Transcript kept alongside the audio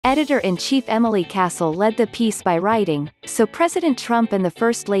Editor-in-chief Emily Castle led the piece by writing, "So President Trump and the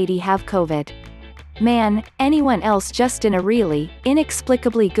First Lady have COVID. Man, anyone else just in a really,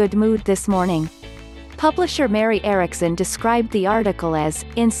 inexplicably good mood this morning." Publisher Mary Erickson described the article as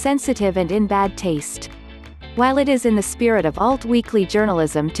insensitive and in bad taste. While it is in the spirit of alt-weekly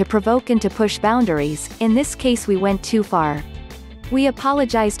journalism to provoke and to push boundaries, in this case we went too far. We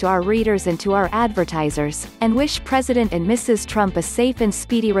apologize to our readers and to our advertisers, and wish President and Mrs. Trump a safe and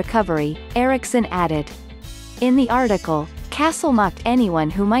speedy recovery, Erickson added. In the article, Castle mocked anyone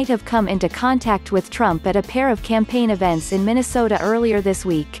who might have come into contact with Trump at a pair of campaign events in Minnesota earlier this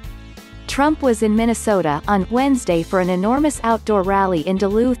week. Trump was in Minnesota on Wednesday for an enormous outdoor rally in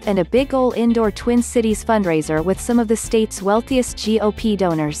Duluth and a big ol' indoor Twin Cities fundraiser with some of the state's wealthiest GOP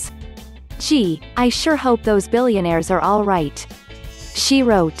donors. "Gee, I sure hope those billionaires are all right," she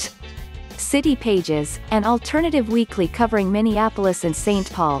wrote. City Pages, an alternative weekly covering Minneapolis and St.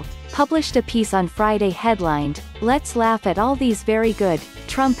 Paul, published a piece on Friday headlined, "Let's laugh at all these very good,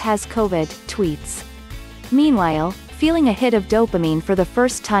 Trump has COVID, tweets." Meanwhile, feeling a hit of dopamine for the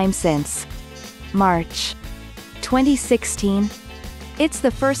first time since March 2016? It's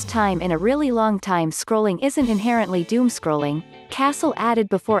the first time in a really long time scrolling isn't inherently doom-scrolling, Castle added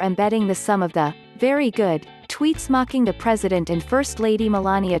before embedding the sum of the very good tweets mocking the President and First Lady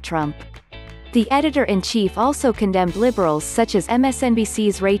Melania Trump. The editor-in-chief also condemned liberals such as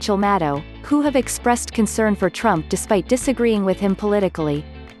MSNBC's Rachel Maddow, who have expressed concern for Trump despite disagreeing with him politically.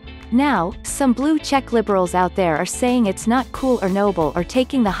 Now, some blue-check liberals out there are saying it's not cool or noble or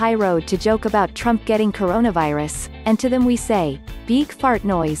taking the high road to joke about Trump getting coronavirus, and to them we say, "Big fart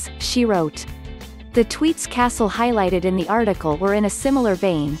noise," she wrote. The tweets Castle highlighted in the article were in a similar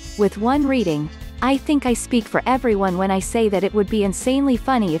vein, with one reading, "I think I speak for everyone when I say that it would be insanely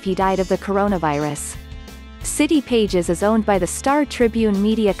funny if he died of the coronavirus." City Pages is owned by the Star Tribune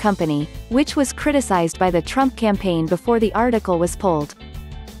media company, which was criticized by the Trump campaign before the article was pulled.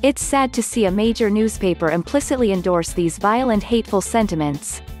 It's sad to see a major newspaper implicitly endorse these vile and hateful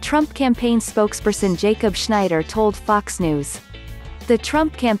sentiments, Trump campaign spokesperson Jacob Schneider told Fox News. The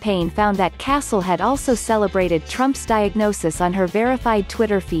Trump campaign found that Castle had also celebrated Trump's diagnosis on her verified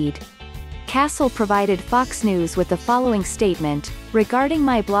Twitter feed. Castle provided Fox News with the following statement, "Regarding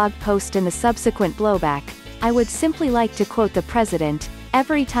my blog post and the subsequent blowback, I would simply like to quote the president,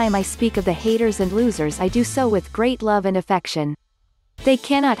 'Every time I speak of the haters and losers I do so with great love and affection. They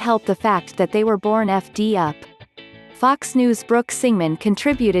cannot help the fact that they were born FD up.'" Fox News' Brooke Singman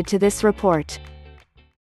contributed to this report.